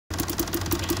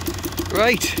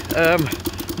Right,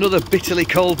 another bitterly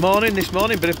cold morning this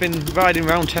morning, but I've been riding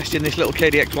around testing this little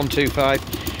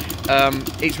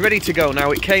KDX125. It's ready to go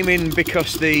now. It came in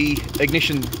because the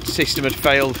ignition system had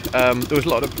failed. There was a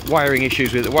lot of wiring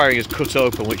issues with it. The wiring is cut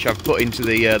open, which I've put into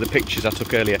the picters I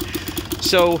took earlier.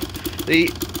 So the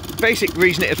basic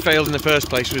reason it had failed in the first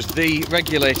place was the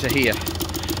regulator here.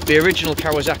 The original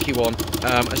Kawasaki one,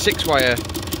 a 6-wire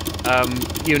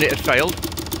unit had failed.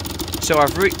 So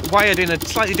I've wired in a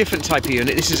slightly different type of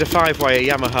unit. This is a 5-wire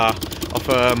Yamaha off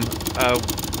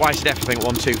YZF, I think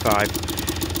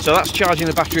 125. So that's charging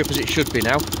the battery up as it should be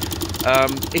now.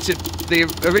 The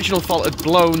original fault had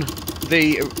blown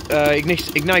the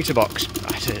igniter box.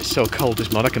 It's so cold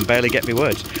this morning, I can barely get my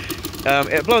words. It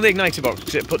had blown the igniter box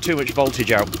because it put too much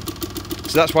voltage out.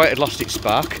 So that's why it had lost its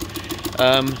spark.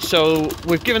 So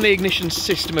we've given the ignition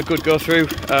system a good go through,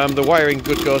 the wiring a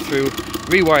good go through,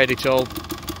 rewired it all.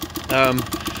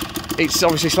 It's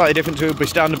obviously slightly different to a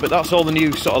standard, but that's all the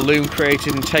new sort of loom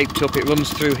created and taped up. It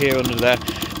runs through here under there.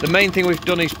 The main thing we've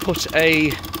done is put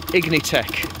a Ignitech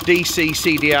DC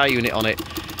CDI unit on it.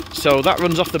 So that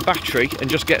runs off the battery and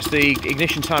just gets the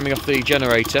ignition timing off the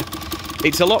generator.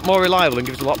 It's a lot more reliable and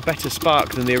gives a lot better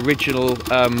spark than the original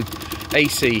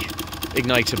AC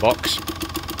igniter box.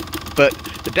 But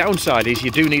the downside is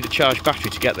you do need a charged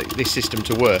battery to get this system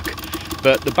to work.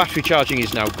 But the battery charging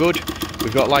is now good.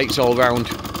 We've got lights all round.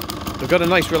 We've got a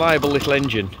nice reliable little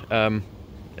engine.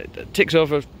 It ticks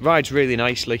over, rides really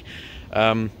nicely.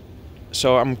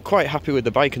 So I'm quite happy with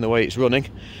the bike and the way it's running.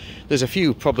 There's a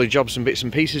few probably jobs and bits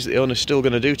and pieces that the owner's still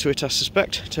going to do to it, I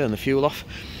suspect. Turn the fuel off.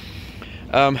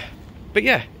 But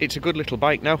yeah, it's a good little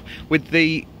bike now. With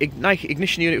the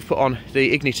ignition unit we've put on,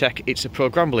 the Ignitech, it's a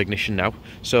programmable ignition now.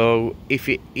 So if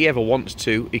he ever wants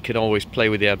to, he can always play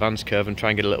with the advance curve and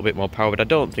try and get a little bit more power, but I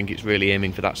don't think it's really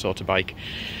aiming for that sort of bike.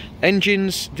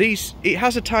 Engines, it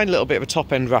has a tiny little bit of a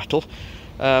top end rattle.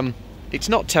 It's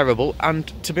not terrible, and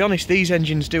to be honest, these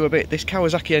engines do a bit. This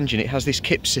Kawasaki engine, it has this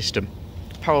KIP system,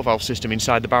 power valve system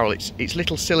inside the barrel. It's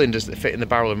little cylinders that fit in the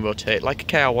barrel and rotate, like a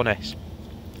KR1S.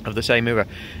 Of the same era,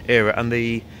 and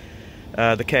the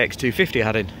KX250 I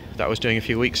had in that I was doing a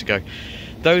few weeks ago.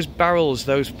 Those barrels,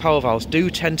 those power valves do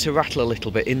tend to rattle a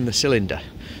little bit in the cylinder.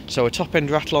 So a top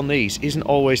end rattle on these isn't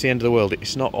always the end of the world.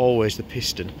 It's not always the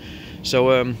piston.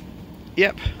 So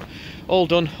yep, all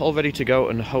done, all ready to go,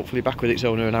 and hopefully back with its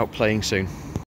owner and out playing soon.